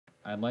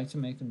I'd like to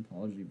make an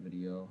apology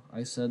video.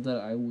 I said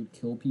that I would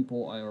kill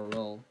people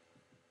IRL,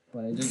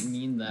 but I didn't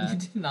mean that. You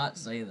did not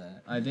say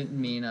that. I didn't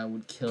mean I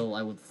would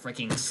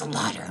freaking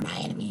slaughter my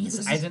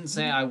enemies. I didn't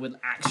say I would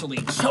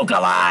actually choke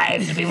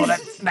alive the people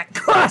that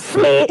cross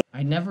me!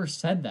 I never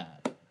said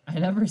that. I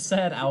never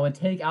said I would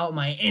take out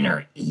my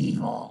inner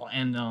evil,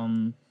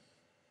 and,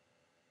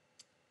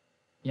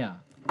 yeah.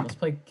 Let's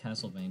play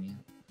Castlevania.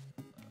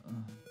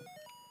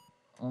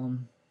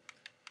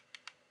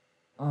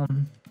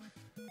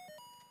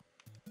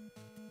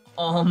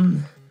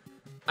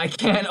 I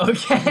can't,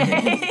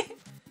 okay?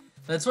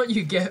 That's what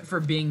you get for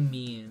being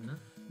mean.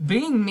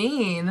 Being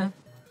mean?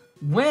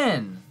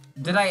 When?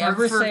 Did I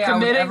ever say I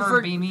would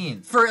ever be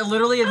mean? For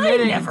literally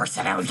admitting... I never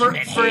said I would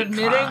commit hate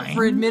crimes.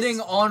 For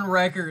admitting on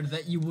record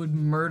that you would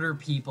murder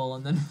people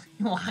and then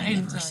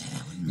rewind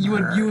time. You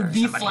would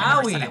be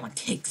flowy. I would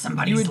take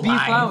somebody's life. You would be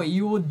life. flowy.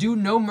 You would do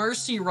No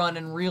Mercy run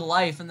in real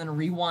life and then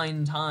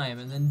rewind time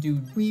and then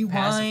do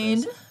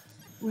rewind. Pacifist.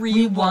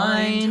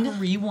 Rewind.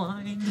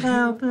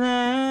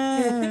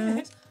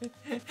 Helpless.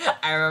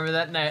 I remember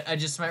that night, I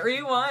just might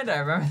rewind. I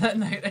remember that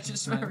night, I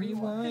just might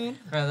rewind.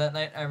 Remember that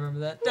night, I remember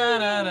that. Da,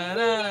 da, da,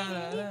 da,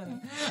 da, da.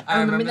 I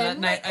remember that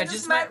night, I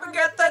just might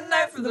regret that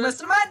night for the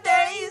rest of my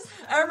days.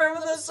 I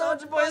remember those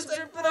soldier boys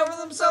tripping over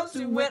themselves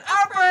to win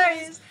our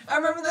praise. I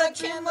remember that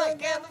chin like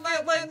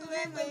candlelight light,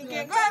 they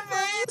can't cry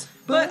face.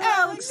 But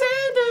Alexander,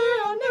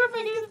 I'll never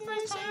forget the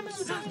first time.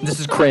 This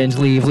is cringe.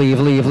 Leave.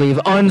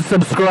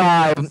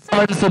 Unsubscribe.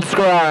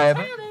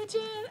 Unsubscribe.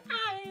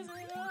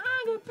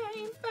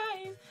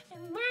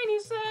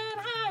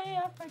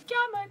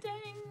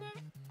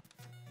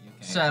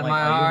 Set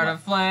my heart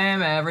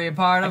aflame, every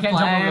part of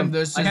flame.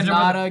 This is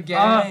not a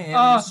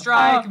game.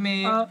 Strike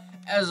me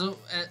as a...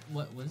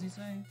 What does he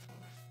say?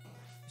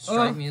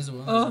 Strike me as a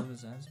woman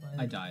who's satisfied.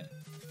 I died.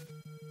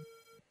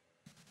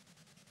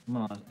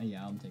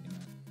 Yeah, I'm taking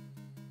that.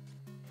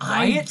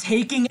 I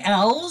taking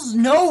L's?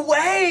 No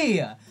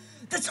way!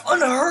 That's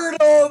unheard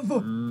of!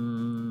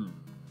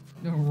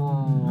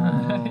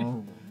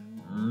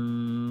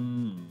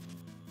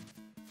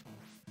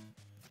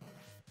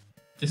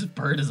 This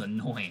bird is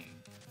annoying.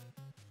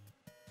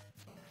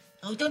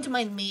 Oh, don't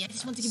mind me. I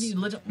just want to give you a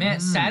little... Man,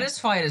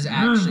 Satisfied is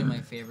actually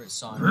my favorite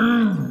song in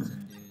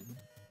Hamilton, dude.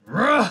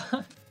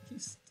 Are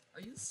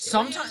you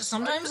serious?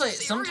 Sometimes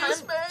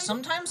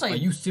I... Are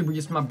you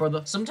serious, my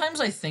brother?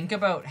 Sometimes I think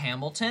about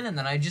Hamilton and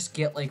then I just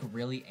get, like,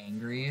 really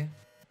angry.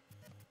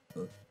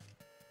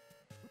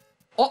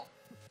 Oh!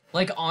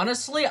 Like,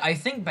 honestly, I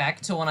think back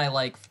to when I,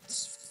 like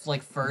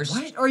first...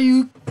 What are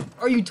you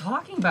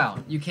talking about?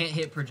 You can't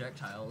hit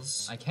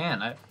projectiles. I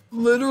can. I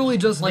literally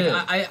just like did.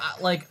 I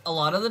like a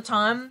lot of the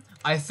time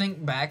I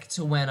think back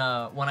to when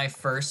I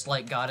first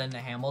like got into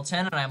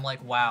Hamilton and I'm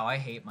like, wow, I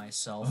hate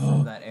myself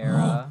from that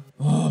era.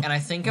 And I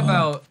think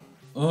about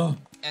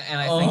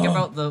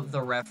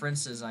the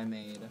references I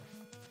made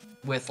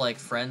with like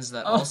friends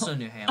that also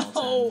knew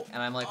Hamilton.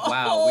 And I'm like,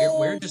 wow,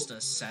 we're just a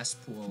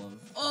cesspool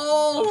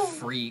of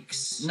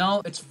freaks.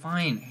 No, it's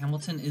fine.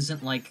 Hamilton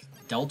isn't like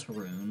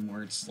Deltarune,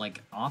 where it's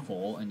like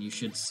awful, and you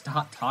should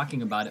stop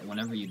talking about it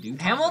whenever you do.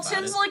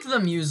 Hamilton's like the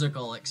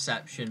musical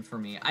exception for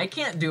me. I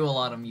can't do a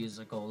lot of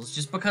musicals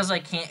just because I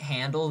can't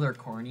handle their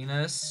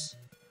corniness.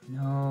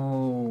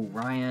 No,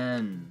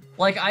 Ryan.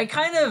 Like I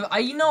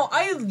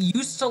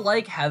used to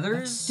like Heathers.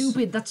 That's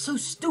stupid. That's so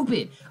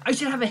stupid. I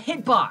should have a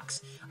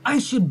hitbox. I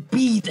should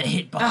be the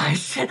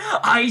hitbox.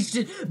 I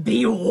should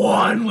be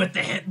one with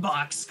the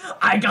hitbox.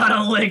 I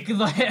gotta lick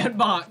the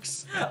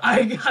hitbox.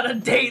 I gotta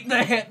date the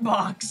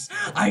hitbox.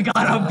 I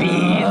gotta be the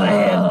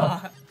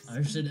hitbox.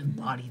 I should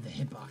embody the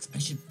hitbox. I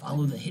should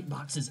follow the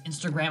hitbox's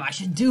Instagram. I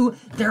should do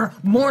their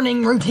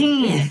morning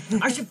routine.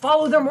 I should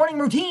follow their morning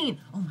routine.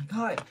 Oh my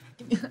god.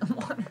 Give me that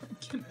water.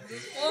 Give me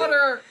this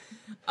water.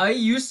 I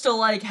used to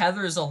like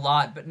Heathers a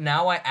lot, but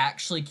now I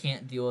actually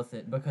can't deal with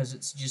it because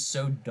it's just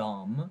so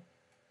dumb.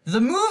 The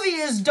movie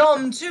is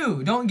dumb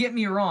too, don't get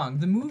me wrong.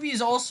 The movie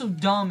is also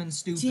dumb and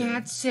stupid.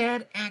 Dad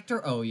said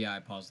actor. Oh yeah, I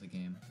paused the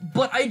game.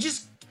 But I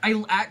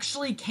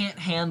actually can't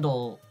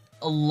handle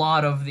a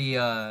lot of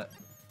the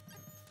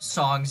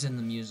songs in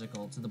the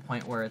musical to the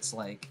point where it's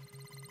like...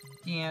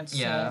 Dad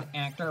said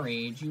actor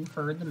rage. You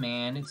heard the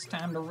man. It's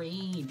time to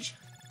rage.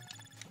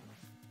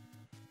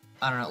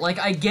 I don't know. Like,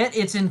 I get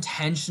it's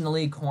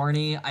intentionally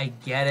corny. I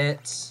get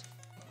it.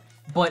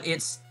 But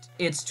it's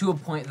to a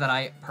point that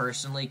I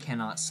personally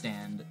cannot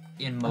stand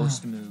in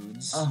most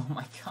moods. Oh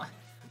my god.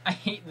 I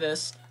hate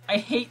this. I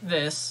hate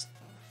this.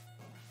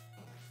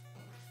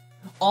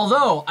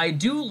 Although, I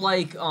do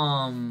like,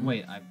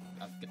 Wait, I've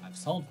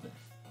solved it.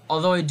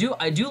 Although I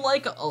do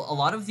like a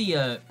lot of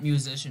the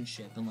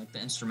musicianship and like the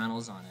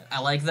instrumentals on it. I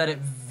like that it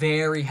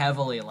very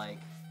heavily like...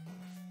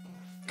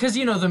 Because,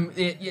 you know,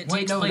 it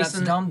takes place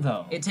in... dumb,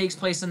 though. It takes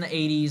place in the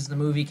 80s, the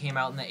movie came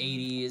out in the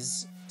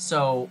 80s,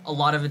 so a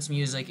lot of its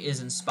music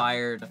is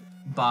inspired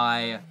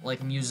by,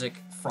 like, music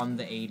from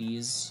the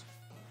 80s.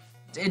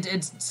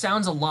 It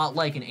sounds a lot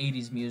like an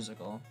 80s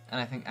musical, and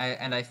I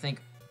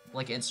think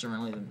like,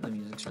 instrumentally, the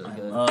music's really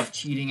good. I love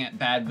cheating at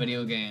bad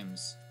video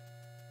games.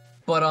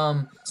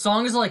 But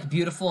songs like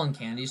 "Beautiful" and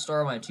 "Candy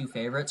Store" are my two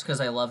favorites because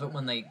I love it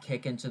when they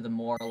kick into the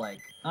more like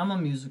I'm a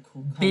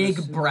musical big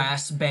connoisseur.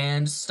 brass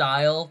band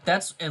style.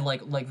 That's and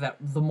like that.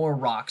 The more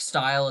rock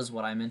style is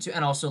what I'm into,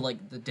 and also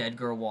like the Dead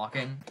Girl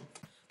Walking.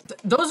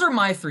 Those are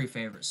my three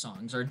favorite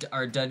songs.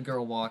 Are Dead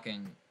Girl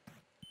Walking,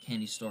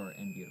 Candy Store,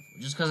 and Beautiful.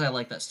 Just because I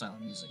like that style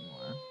of music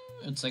more.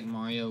 It's like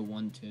Mario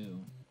 1, 2.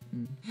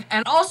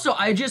 And also,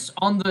 I just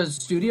on the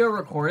studio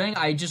recording,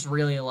 I just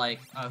really like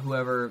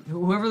whoever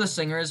the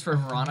singer is for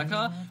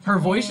Veronica. Her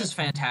voice is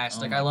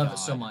fantastic. Oh my I love God. it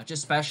so much,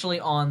 especially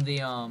on the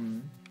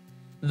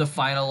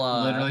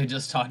final. Literally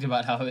just talked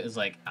about how it was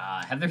like,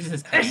 Heather's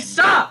is kind.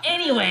 Stop!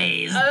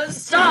 Anyways,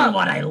 Stop!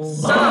 what I love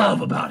Stop!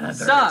 about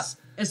Heather's. Stop!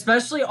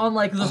 Especially on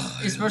like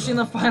especially in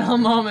the final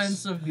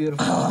moments of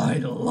Beautiful. I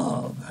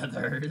love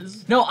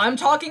Heather's. No, I'm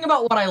talking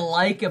about what I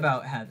like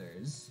about Heather's.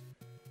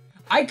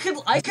 I could.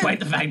 Despite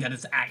the fact that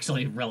it's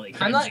actually really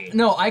cringy. I'm not.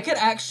 No, I could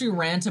actually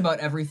rant about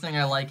everything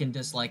I like and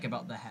dislike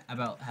about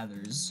about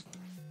Heather's.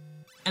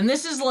 And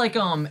this is like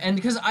and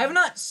because I've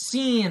not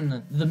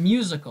seen the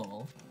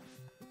musical.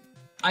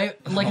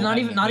 Not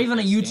even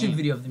a YouTube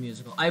video of the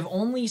musical. I've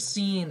only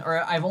seen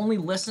or I've only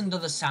listened to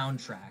the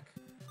soundtrack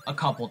a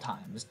couple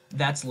times.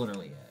 That's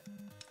literally it.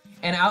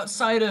 And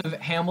outside of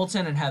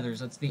Hamilton and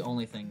Heather's, that's the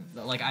only thing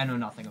that, like, I know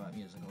nothing about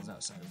musicals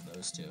outside of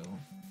those two.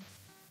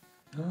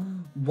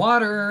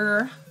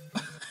 Water.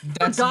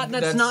 That's not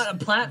a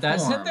platform.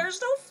 That's it.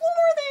 There's no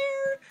floor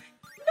there.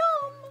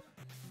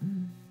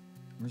 Dumb.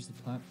 Where's the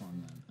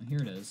platform then? Oh,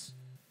 here it is.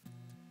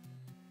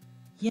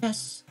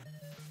 Yes.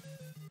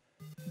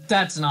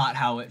 That's not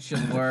how it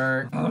should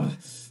work.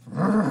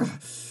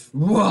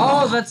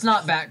 Oh, that's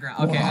not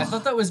background. Okay, I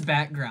thought that was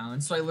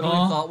background. So I literally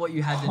thought what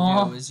you had to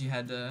do is you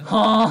had to.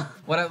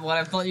 What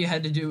I thought you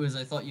had to do is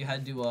I thought you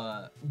had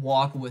to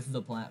walk with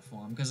the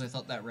platform because I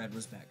thought that red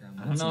was background.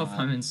 I don't know if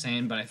I'm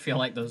insane, but I feel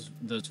like those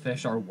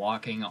fish are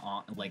walking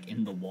on like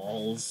in the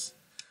walls.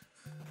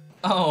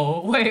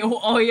 Oh wait.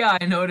 Oh yeah,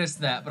 I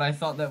noticed that, but I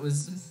thought that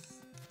was.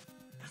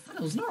 I thought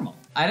it was normal.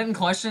 I didn't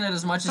question it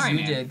as much as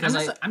you did because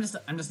I'm just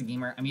a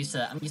gamer. I'm used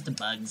to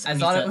bugs. I'm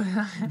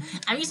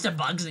used to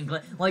bugs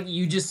and like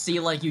you just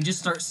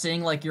start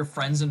seeing like your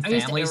friends and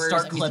family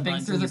start clipping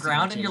through the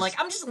ground and you're like,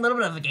 I'm just a little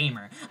bit of a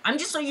gamer. I'm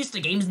just so used to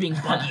games being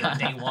buggy on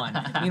day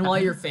one. Meanwhile,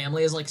 your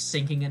family is like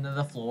sinking into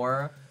the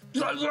floor.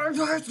 That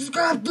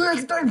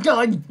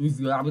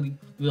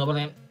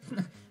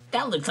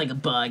looks like a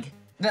bug.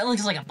 That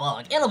looks like a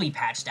bug. It'll be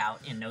patched out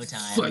in no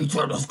time.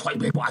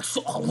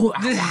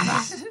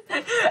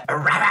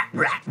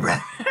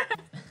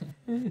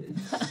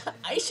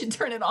 I should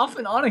turn it off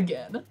and on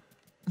again.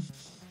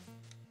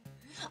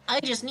 I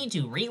just need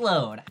to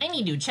reload. I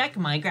need to check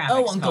my graphics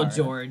Oh, Uncle card.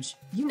 George,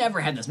 you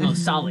never had this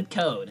most solid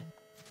code.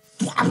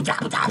 Alright,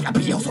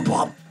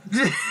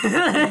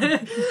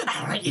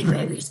 eat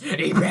babies,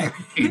 eat babies,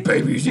 eat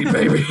babies, eat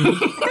babies.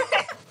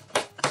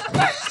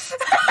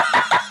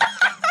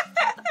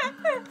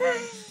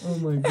 Oh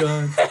my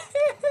god.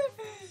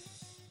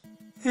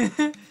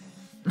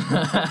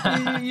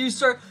 you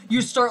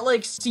start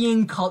like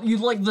seeing color. You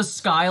like the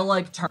sky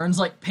like turns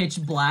like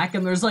pitch black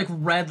and there's like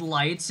red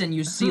lights and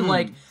you see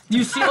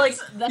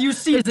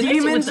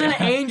demons and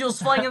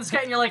angels flying in the sky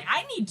and you're like,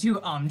 I need to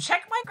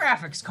check my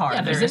graphics card.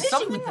 Yeah, there's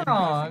something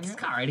wrong.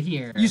 Card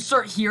here. You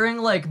start hearing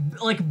like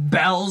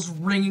bells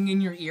ringing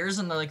in your ears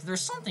and they're like,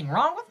 there's something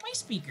wrong with my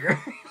speaker.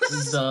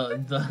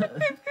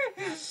 the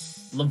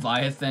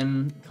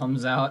Leviathan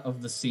comes out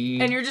of the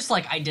sea. And you're just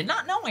like, I did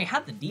not know I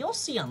had the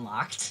DLC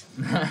unlocked.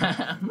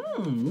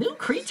 New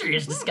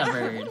creatures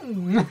discovered.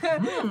 When did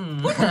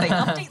they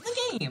update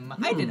the game?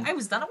 I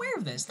was not aware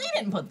of this. They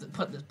didn't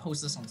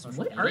post this on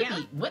social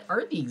media. What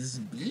are these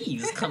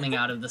bees coming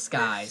out of the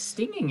sky,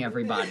 stinging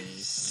everybody?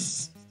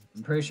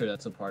 I'm pretty sure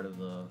that's a part of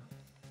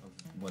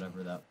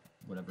whatever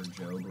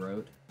Job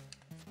wrote.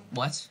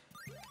 What?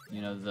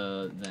 You know,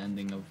 the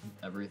ending of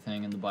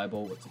everything in the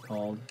Bible. What's it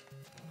called?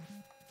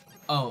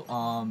 Oh,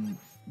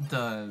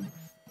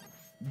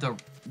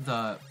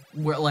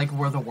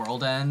 where the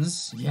world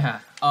ends. Yeah.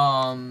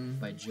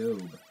 By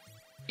Job.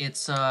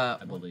 It's I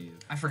believe.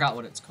 I forgot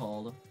what it's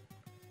called.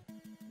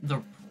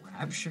 The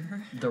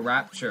Rapture. The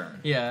Rapture.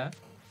 Yeah.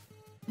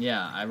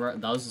 Yeah,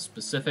 that was a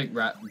specific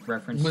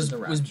reference to the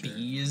Rapture. Was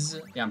bees?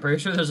 Yeah, I'm pretty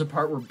sure there's a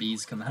part where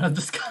bees come out of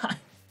the sky.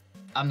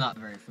 I'm not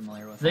very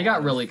familiar with. They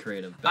got really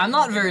creative. I'm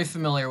not very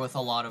familiar with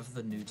a lot of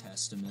the New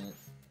Testament.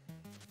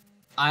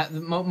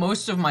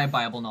 Most of my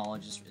Bible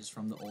knowledge is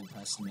from the Old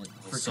Testament.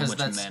 So much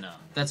mana.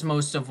 That's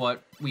most of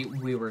what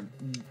we were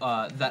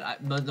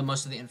the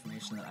most of the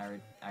information that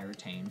I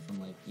retained from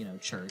like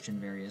church and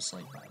various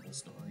like Bible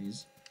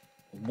stories.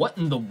 What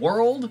in the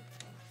world?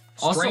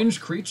 Strange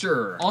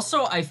creature.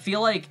 Also, I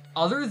feel like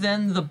other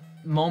than the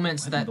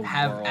moments that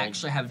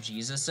actually have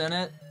Jesus in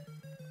it,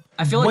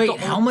 I feel like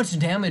how much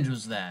damage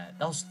was that?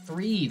 That was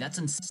 3. That's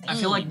insane. I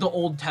feel like the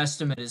Old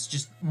Testament is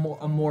just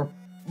a more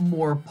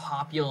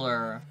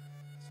popular.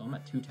 So I'm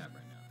at 2 tab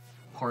right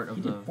now. Part of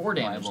he did the 4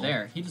 damage Bible.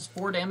 there. He does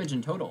 4 damage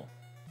in total.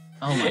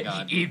 Oh my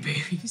god. Eat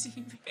babies,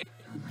 eat babies.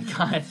 Oh my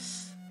god.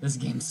 This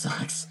game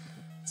sucks.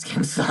 This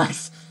game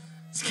sucks.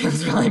 This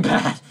game's really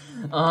bad.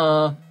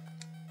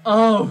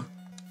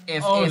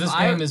 If this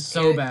game is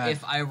so bad.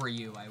 If I were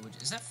you, I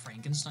would. Is that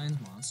Frankenstein's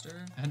monster?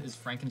 That is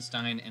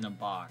Frankenstein in a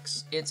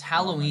box. It's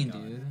Halloween,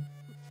 dude.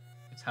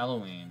 It's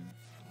Halloween.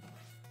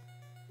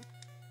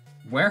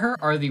 Where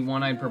are the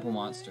one-eyed purple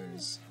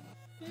monsters?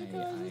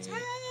 Is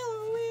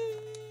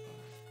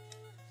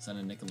that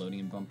a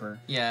Nickelodeon bumper?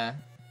 Yeah,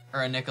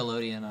 or a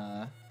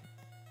Nickelodeon.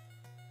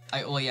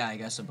 Well, yeah, I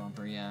guess a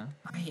bumper. Yeah.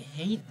 I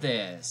hate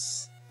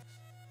this.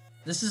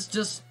 This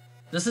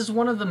is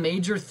one of the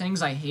major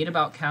things I hate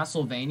about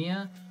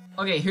Castlevania.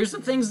 Okay,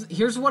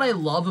 here's what I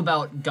love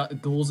about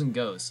Ghouls and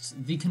Ghosts.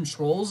 The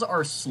controls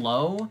are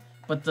slow,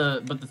 but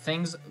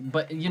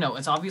you know,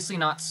 it's obviously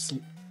not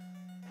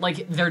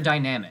like they're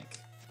dynamic.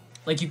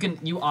 Like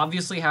you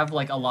obviously have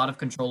like a lot of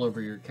control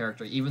over your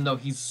character, even though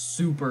he's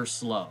super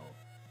slow.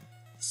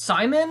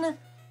 Simon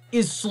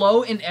is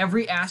slow in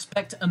every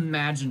aspect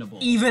imaginable.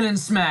 Even in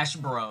Smash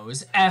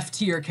Bros, F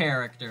tier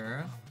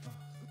character.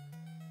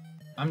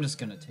 I'm just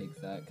gonna take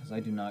that because I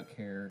do not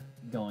care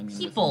going in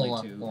People with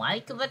only two.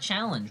 like the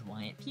challenge,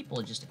 Wyatt.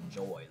 People just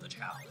enjoy the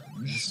challenge.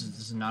 This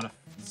is not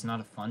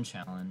a fun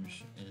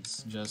challenge.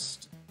 It's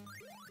just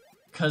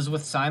because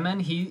with Simon,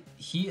 he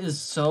is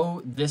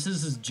so. This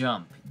is his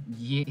jump.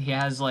 He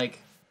has like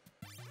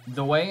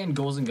the way in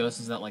Ghouls and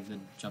Ghosts is that like the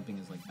jumping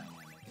is like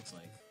dynamic. It's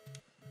like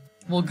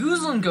Well,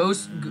 Ghouls and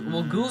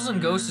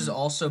Ghosts is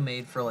also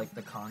made for like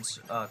the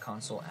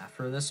console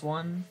after this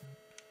one.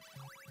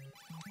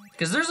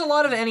 Because there's a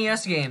lot of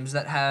NES games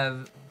that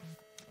have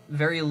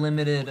very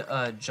limited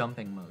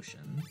jumping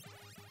motion.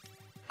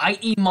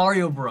 I.e.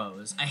 Mario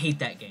Bros. I hate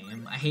that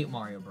game. I hate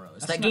Mario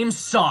Bros. That game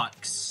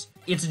sucks.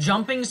 Its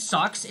jumping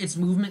sucks. Its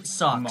movement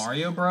sucks.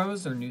 Mario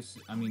Bros. Or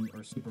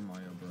or Super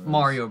Mario Bros.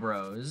 Mario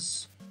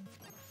Bros.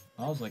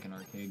 That was like an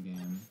arcade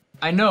game.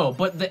 I know,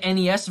 but the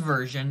NES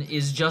version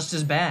is just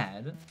as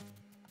bad.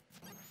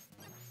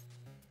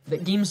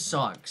 That game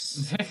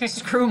sucks.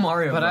 Screw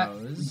Mario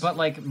Bros.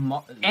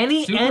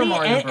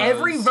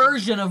 Every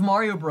version of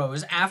Mario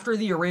Bros. After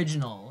the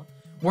original,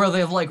 where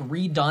they've like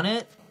redone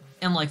it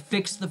and like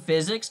fixed the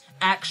physics,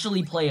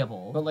 actually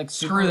playable. But like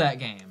screw that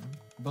game.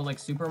 But like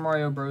Super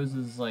Mario Bros.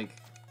 Is like,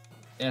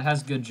 it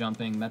has good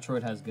jumping.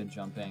 Metroid has good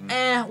jumping.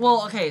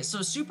 Well, okay,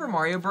 so Super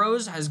Mario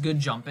Bros. Has good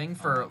jumping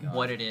for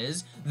what it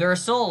is. There are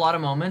still a lot of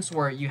moments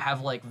where you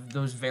have like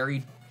those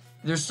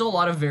there's still a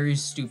lot of very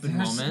stupid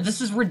moments.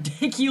 This is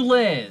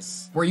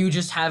ridiculous. Where you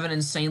just have an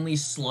insanely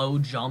slow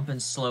jump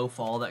and slow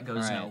fall that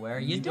goes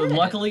nowhere.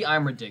 Luckily,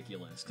 I'm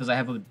ridiculous because I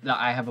have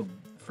a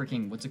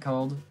freaking, what's it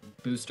called?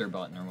 Booster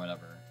button or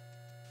whatever.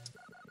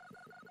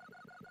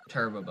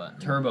 Turbo button.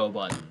 Turbo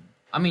button.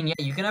 I mean, yeah,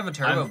 you can have a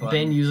turbo button. I've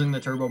been using the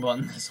turbo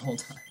button this whole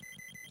time.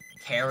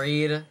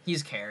 Carried.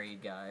 He's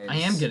carried, guys. I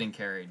am getting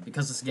carried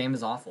because this game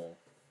is awful.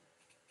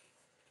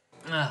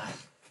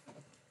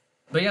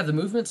 But yeah, the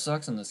movement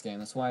sucks in this game.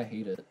 That's why I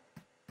hate it.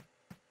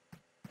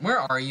 Where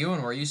are you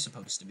and where are you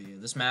supposed to be?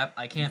 This map,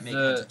 I can't make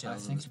heads or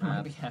tails of this map. I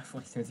might be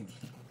halfway through the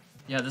game.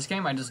 Yeah, this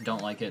game I just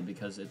don't like it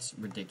because it's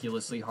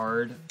ridiculously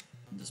hard,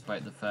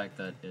 despite the fact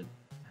that it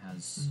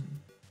has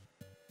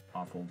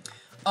awful.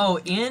 Oh,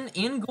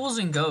 in Ghouls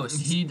and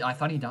Ghosts. I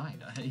thought he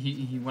died.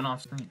 He went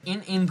off screen.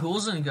 In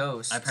Ghouls and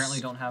Ghosts. I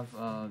apparently don't have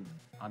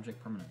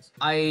object permanence.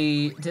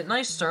 Didn't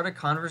I start a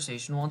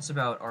conversation once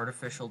about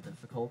artificial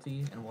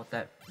difficulty and what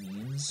that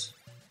means?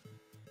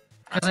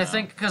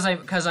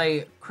 Because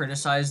I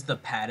criticized the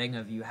padding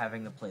of you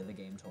having to play the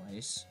game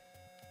twice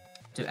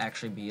to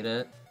actually beat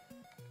it.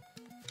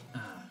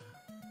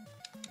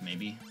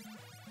 Maybe.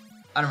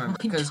 I don't remember.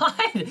 Because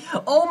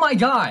oh my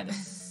god!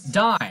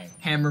 Die.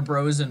 Hammer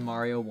Bros and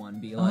Mario 1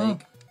 be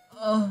like.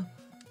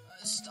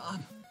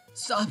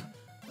 Stop.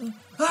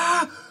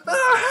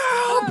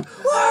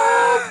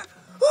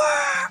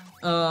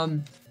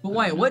 But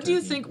wait, what do you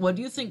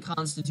think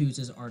constitutes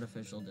as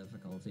artificial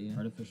difficulty?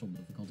 Artificial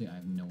difficulty? I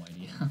have no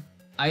idea.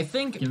 I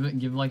think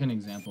give like an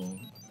example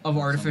of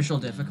artificial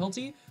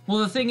difficulty. Well,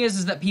 the thing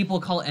is that people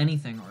call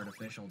anything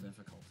artificial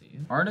difficulty.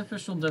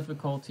 Artificial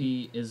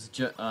difficulty is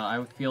just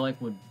I feel like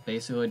would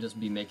basically just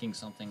be making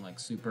something like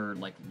super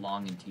like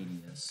long and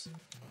tedious.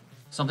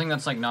 Something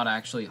that's like not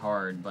actually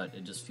hard, but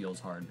it just feels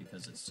hard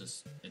because it's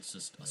just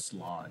a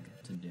slog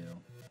to do.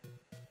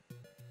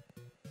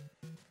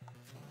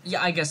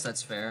 Yeah, I guess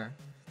that's fair.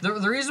 The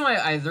reason why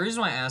I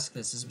ask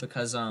this is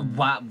because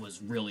that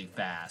was really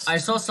fast. I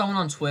saw someone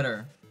on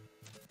Twitter.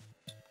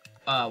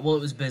 Well,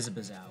 it was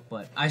Bizabizzow,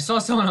 but I saw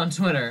someone on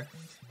Twitter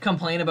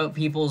complain about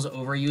people's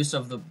overuse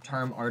of the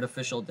term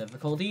artificial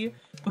difficulty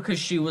because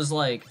she was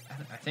like,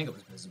 I think it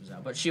was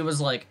Bizabizzow, but she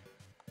was like,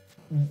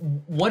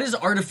 what does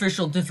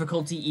artificial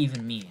difficulty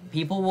even mean?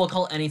 People will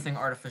call anything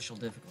artificial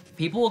difficulty.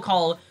 People will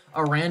call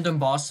a random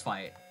boss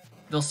fight,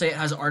 they'll say it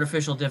has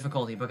artificial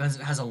difficulty because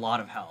it has a lot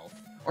of health,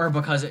 or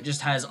because it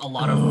just has a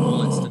lot of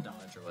bullets to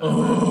dodge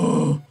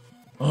or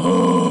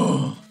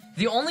whatever.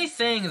 The only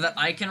thing that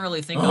I can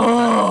really think of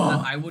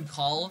that I would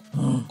call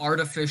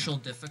artificial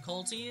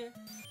difficulty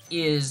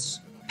is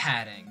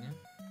padding.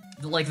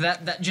 Like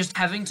that just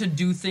having to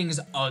do things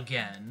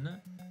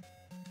again.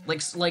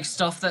 Like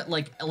stuff that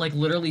like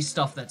literally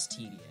stuff that's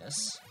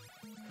tedious.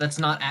 That's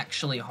not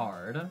actually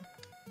hard.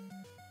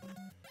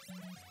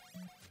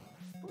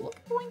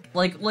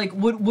 Like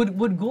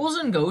would Ghouls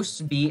and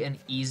Ghosts be an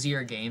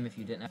easier game if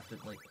you didn't have to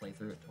like play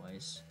through it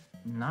twice?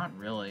 Not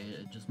really.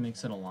 It just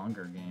makes it a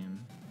longer game.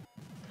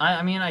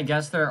 I mean, I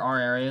guess there are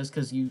areas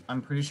because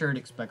I'm pretty sure it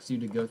expects you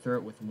to go through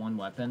it with one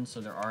weapon.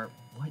 So there are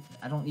what?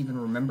 I don't even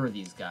remember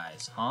these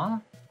guys, huh?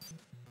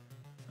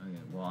 Okay,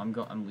 well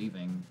I'm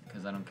leaving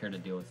because I don't care to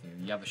deal with you.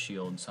 You have a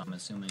shield, so I'm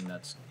assuming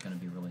that's gonna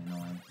be really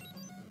annoying.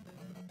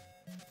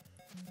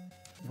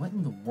 What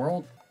in the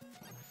world?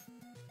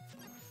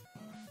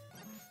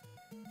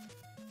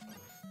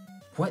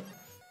 What?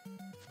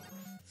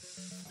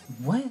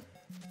 What?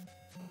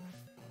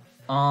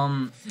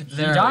 He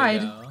There we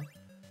died. go.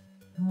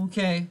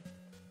 Okay.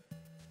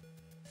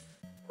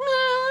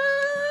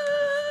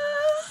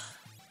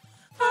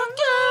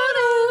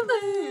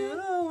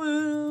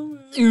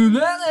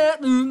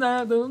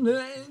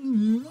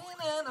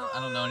 I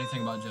don't know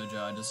anything about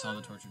JoJo. I just saw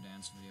the torture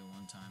dance video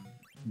one time.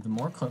 The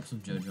more clips of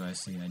JoJo I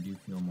see, I do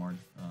feel more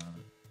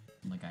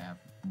like I have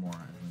more of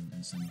an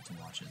incentive to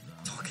watch it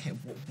though. Okay,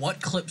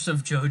 what clips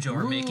of JoJo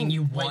are making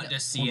you want to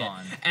see it? hold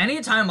on.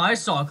 Anytime I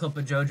saw a clip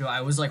of JoJo,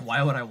 I was like,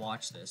 why would I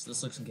watch this?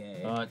 This looks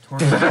gay.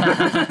 Torture.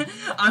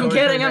 I'm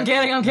kidding, I'm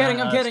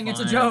kidding, it's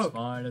a joke.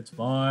 It's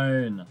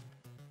fine.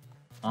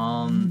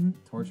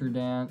 Torture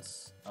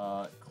dance,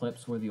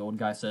 clips where the old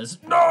guy says,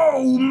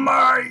 "No,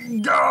 my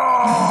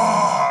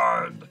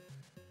God!"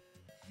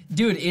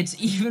 Dude, it's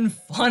even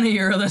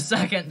funnier the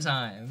second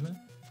time.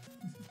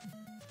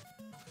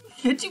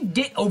 Can't you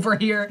get over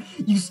here,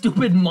 you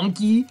stupid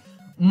monkey?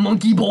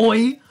 Monkey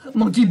boy?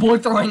 Monkey boy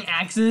throwing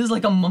axes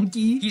like a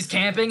monkey? He's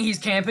camping, he's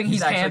camping.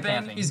 He's actually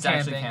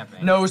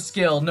camping. No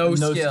skill, no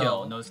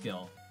skill. No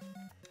skill.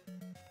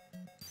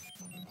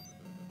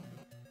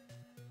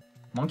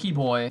 Monkey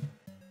boy.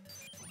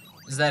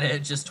 Is that it?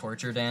 Just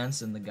torture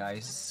dance and the guy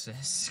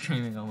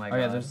screaming, oh my god. Oh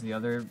yeah, there's the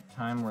other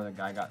time where the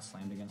guy got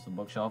slammed against the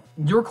bookshelf.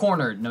 You're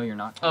cornered. No, you're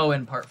not. Oh,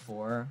 in part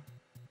 4.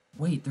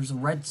 Wait, there's a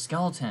red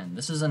skeleton.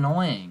 This is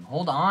annoying.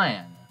 Hold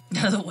on.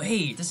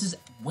 Wait. This is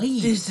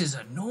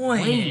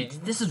annoying.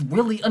 Wait, this is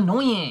really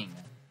annoying.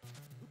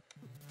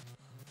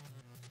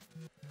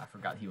 I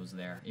forgot he was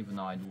there, even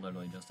though I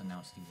literally just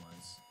announced he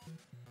was.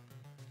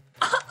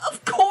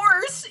 Of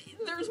course!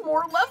 There's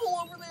more level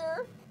over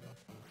there.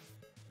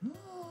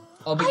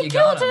 Oh, but I you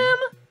got killed him.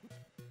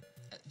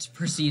 It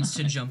proceeds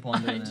to jump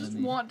onto I an just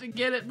enemy. want to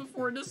get it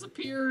before it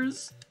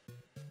disappears.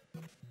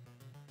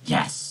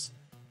 Yes.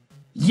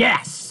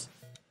 Yes.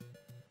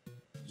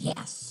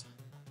 Yes.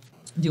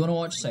 Do you want to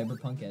watch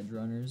Cyberpunk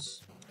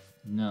Edgerunners?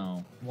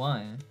 No,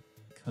 Why?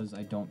 because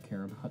I don't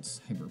care about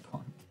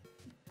Cyberpunk.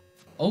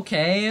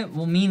 Okay,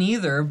 well, me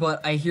neither,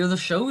 but I hear the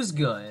show's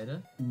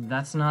good.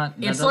 That's not.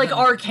 It's like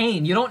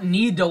Arcane. You don't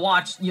need to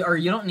watch, or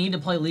you don't need to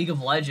play League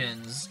of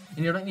Legends,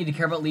 and you don't need to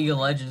care about League of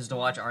Legends to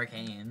watch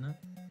Arcane.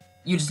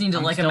 You just need to,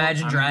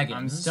 Imagine Dragons.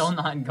 I'm still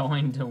not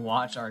going to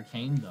watch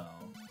Arcane though.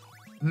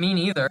 Me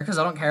neither, because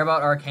I don't care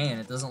about Arcane.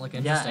 It doesn't look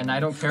interesting. Yeah, and I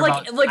don't care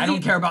Like, about. I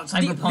don't the- care about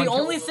Cyberpunk. the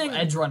only thing-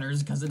 Edgerunners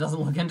because it doesn't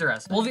look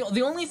interesting. Well,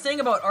 the only thing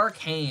about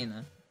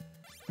Arcane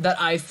that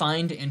I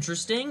find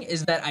interesting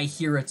is that I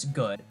hear it's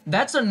good.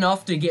 That's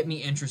enough to get me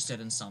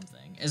interested in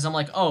something. Is I'm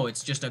like, oh,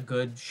 it's just a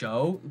good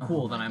show?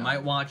 Cool, then I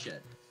might watch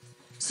it.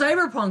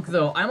 Cyberpunk,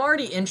 though, I'm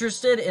already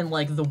interested in,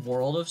 like, the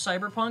world of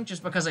Cyberpunk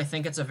just because I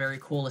think it's a very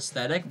cool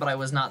aesthetic, but I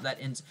was not that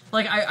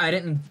like, I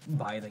didn't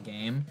buy the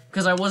game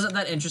because I wasn't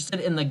that interested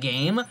in the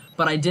game,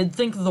 but I did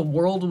think the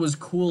world was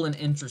cool and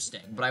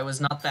interesting, but I was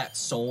not that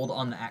sold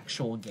on the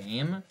actual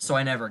game, so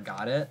I never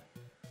got it.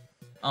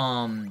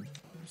 I'm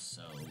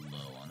so low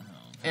on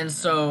health. And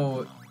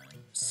so,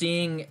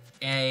 seeing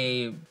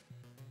a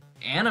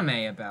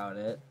anime about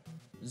it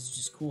is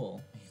just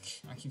cool.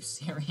 Are you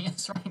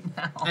serious right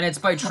now? And it's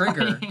by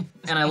Trigger,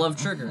 and I love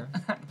Trigger.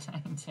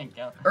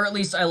 Or at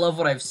least I love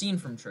what I've seen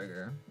from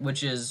Trigger,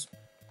 which is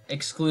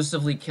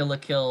exclusively Kill la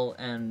Kill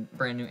and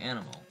Brand New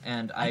Animal.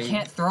 And I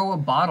can't throw a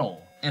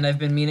bottle. And I've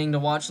been meaning to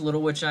watch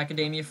Little Witch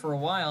Academia for a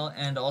while,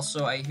 and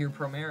also I hear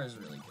Promare is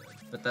really good.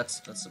 But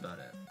that's about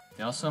it.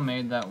 They also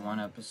made that one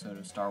episode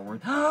of Star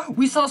Wars.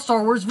 We saw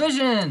Star Wars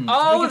Visions!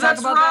 Oh, We can talk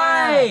that's about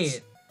right!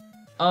 that!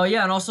 Oh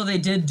yeah, and also they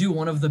did do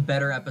one of the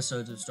better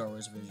episodes of Star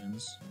Wars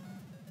Visions.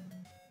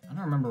 I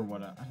don't remember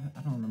what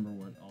I don't remember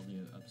what all the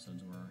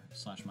episodes were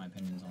 / my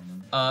opinions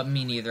on them.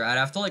 Me neither. I'd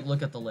have to like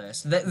look at the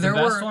list. The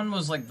best one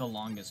was like the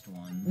longest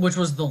one, which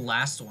was the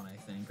last one, I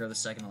think, or the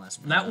second to last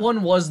one. That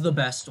one was the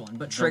best one,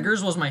 but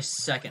Triggers was my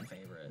second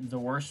favorite. The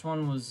worst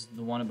one was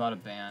the one about a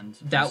band.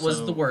 That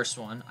was the worst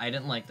one. I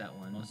didn't like that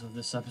one. Also,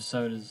 this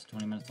episode is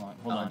 20 minutes long.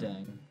 Hold on.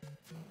 Dang.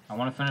 I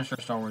want to finish our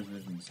Star Wars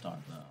Visions talk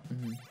though.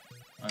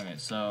 Mm-hmm. Okay,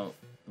 so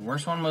the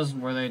worst one was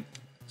where they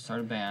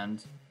start a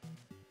band.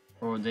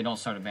 Or they don't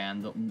start a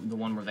band, the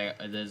one where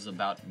it is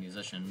about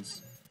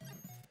musicians.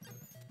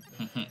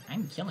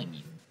 I'm killing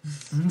you.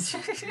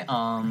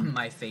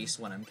 My face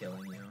when I'm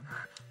killing you.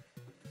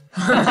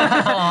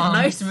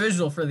 Nice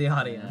visual for the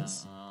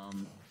audience.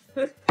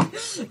 Yeah,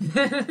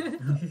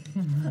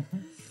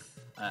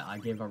 I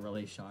gave a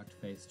really shocked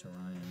face to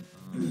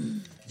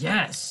Ryan.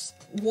 Yes!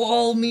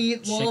 Wall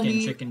meat, wall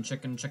meat. Chicken.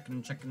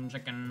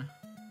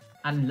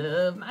 I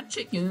love my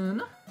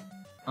chicken.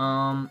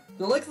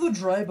 They're like the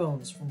dry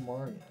bones from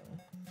Mario.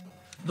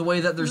 The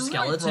way that they're You're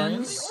right, skeletons,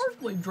 Ryan,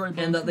 they are like dry and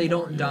bones that they from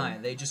don't Mario. die.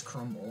 They just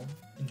crumble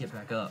and get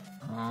back up.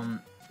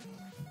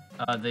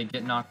 They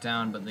get knocked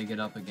down, but they get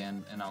up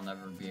again, and I'll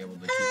never be able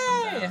to keep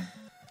them down.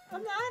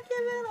 I'm not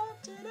giving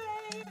up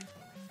today.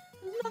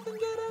 There's nothing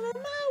getting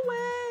in my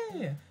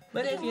way.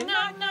 But if you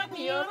knock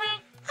me over,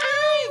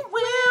 I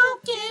will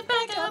get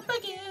back up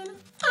again.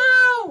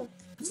 Oh,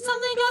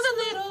 something goes a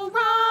little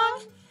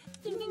wrong.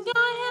 You can go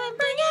ahead and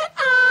bring it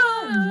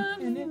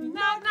on. And if you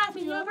knock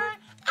me over,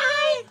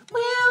 I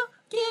will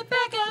get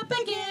back up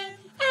again.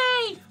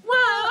 Hey,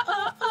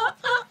 whoa,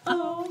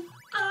 oh,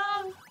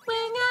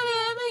 we're gonna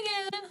live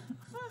again.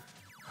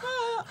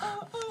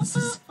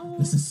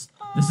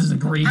 This is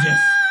egregious.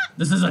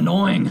 This is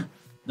annoying.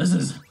 This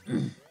is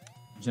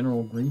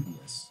General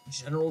Grievous.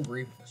 General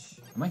Grievous.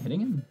 Am I hitting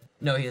him?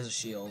 No, he has a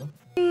shield.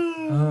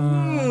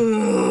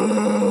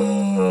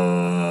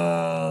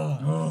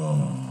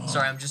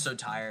 Sorry, I'm just so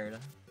tired.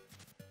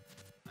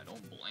 I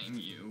don't blame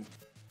you.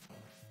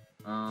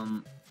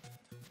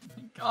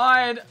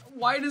 God,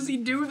 why does he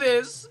do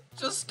this?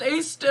 Just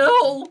stay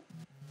still.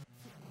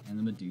 And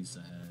the Medusa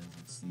head.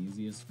 It's the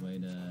easiest way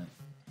to.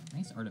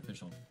 Nice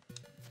artificial.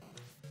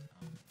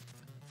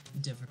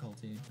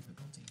 Difficulty.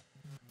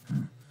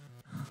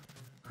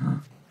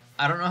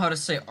 I don't know how to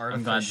say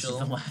I'm glad this is artificial.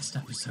 the last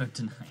episode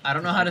tonight. I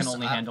don't know how to.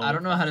 I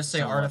don't know how to say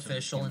so much of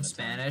artificial it in given the time.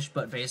 Spanish,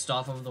 but based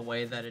off of the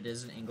way that it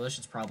is in English,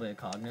 it's probably a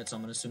cognate. So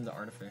I'm gonna assume the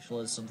artificial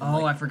is something. Oh,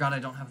 like, I forgot I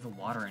don't have the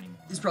water anymore.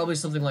 it's probably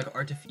something like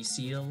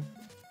artificial.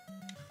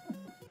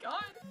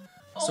 God.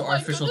 So Oh my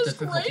artificial goodness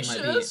difficulty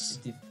gracious.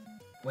 might be.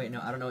 Wait,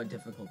 no, I don't know what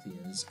difficulty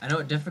is. I know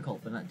what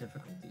difficult, but not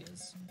difficulty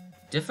is.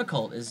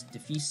 Difficult is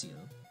difficile.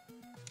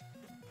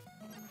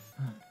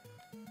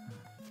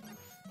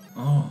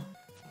 Oh.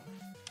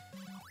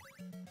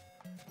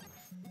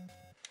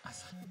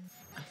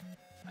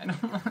 I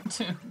don't want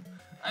to.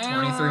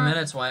 23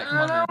 minutes, Wyatt. Come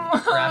on, man.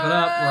 Wrap it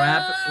up.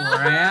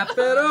 Wrap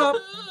it up.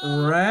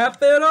 Wrap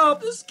it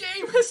up. This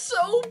game is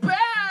so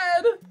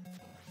bad.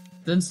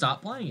 Then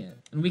stop playing it,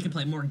 and we can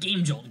play more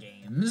Game Jolt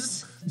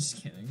games.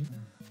 Just kidding.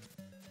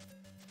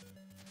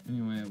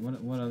 Anyway,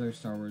 what other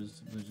Star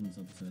Wars Visions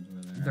episodes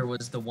were there? There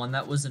was the one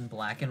that was in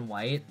black and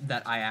white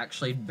that I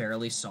actually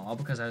barely saw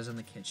because I was in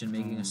the kitchen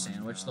making Oh a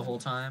sandwich God. the whole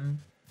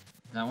time.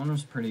 That one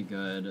was pretty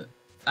good.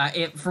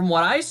 From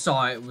what I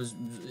saw, it was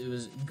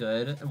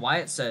good.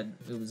 Wyatt said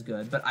it was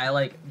good, but I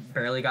like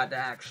barely got to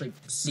actually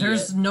see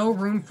There's it. no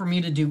room for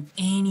me to do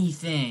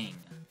anything.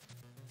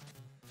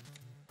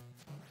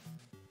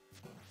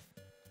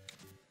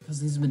 Because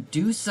these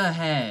Medusa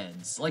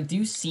heads. Like, do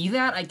you see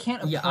that? I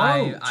can't approach.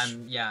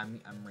 Yeah,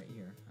 I'm right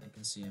here. I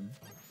can see him.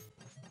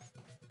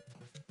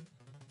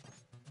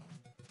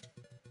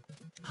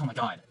 Oh my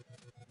god.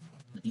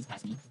 Let these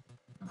pass me.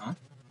 Uh-huh.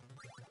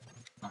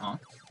 Uh-huh.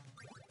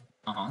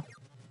 Uh-huh.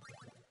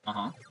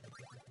 Uh-huh.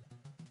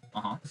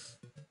 Uh-huh.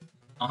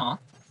 Uh-huh.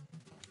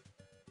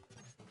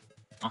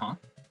 Uh-huh.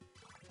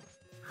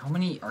 How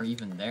many are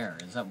even there?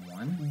 Is that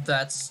one?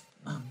 That's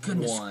Oh,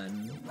 goodness.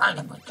 one.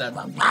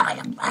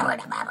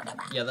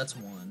 Yeah, that's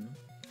one.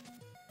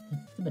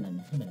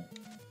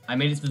 I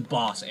made it to the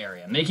boss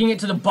area. Making it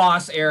to the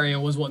boss area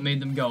was what made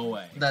them go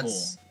away.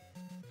 That's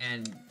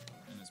and Cool.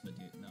 And it's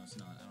Medusa. No, it's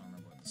not. I don't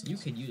remember what this you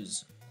is. could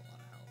use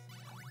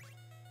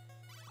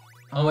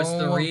a lot of health. Oh, it's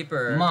the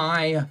Reaper.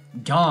 My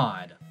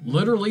god.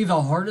 Literally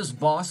the hardest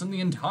boss in the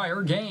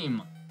entire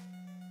game.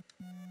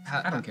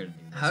 How, I don't care to do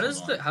this.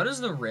 how does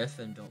the riff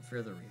in Don't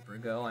Fear the Reaper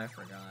go? I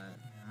forgot.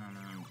 I don't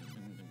know.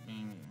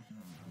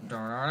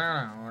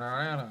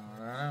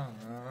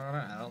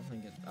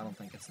 I don't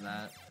think it's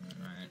that.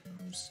 Alright,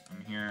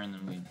 I'm here and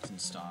then we can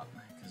stop.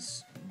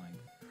 Because, my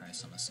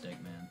Christ, I'm a stick,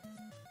 man.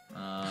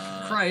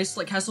 Christ,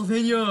 like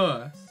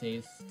Castlevania!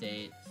 Save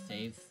state.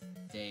 What?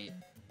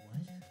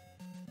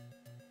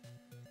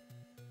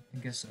 I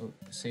guess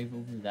save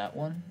over that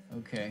one?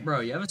 Okay.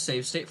 Bro, you have a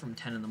save state from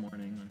 10 in the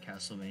morning on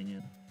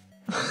Castlevania.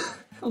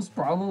 I was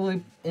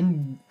probably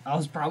in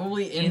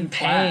In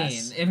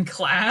class. pain. In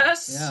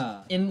class?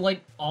 Yeah. In,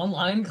 like,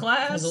 online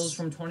class? Because it was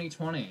from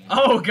 2020.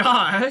 Oh,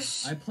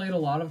 gosh! I played a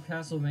lot of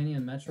Castlevania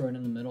and Metroid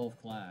in the middle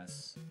of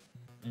class.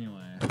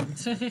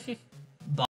 Anyway.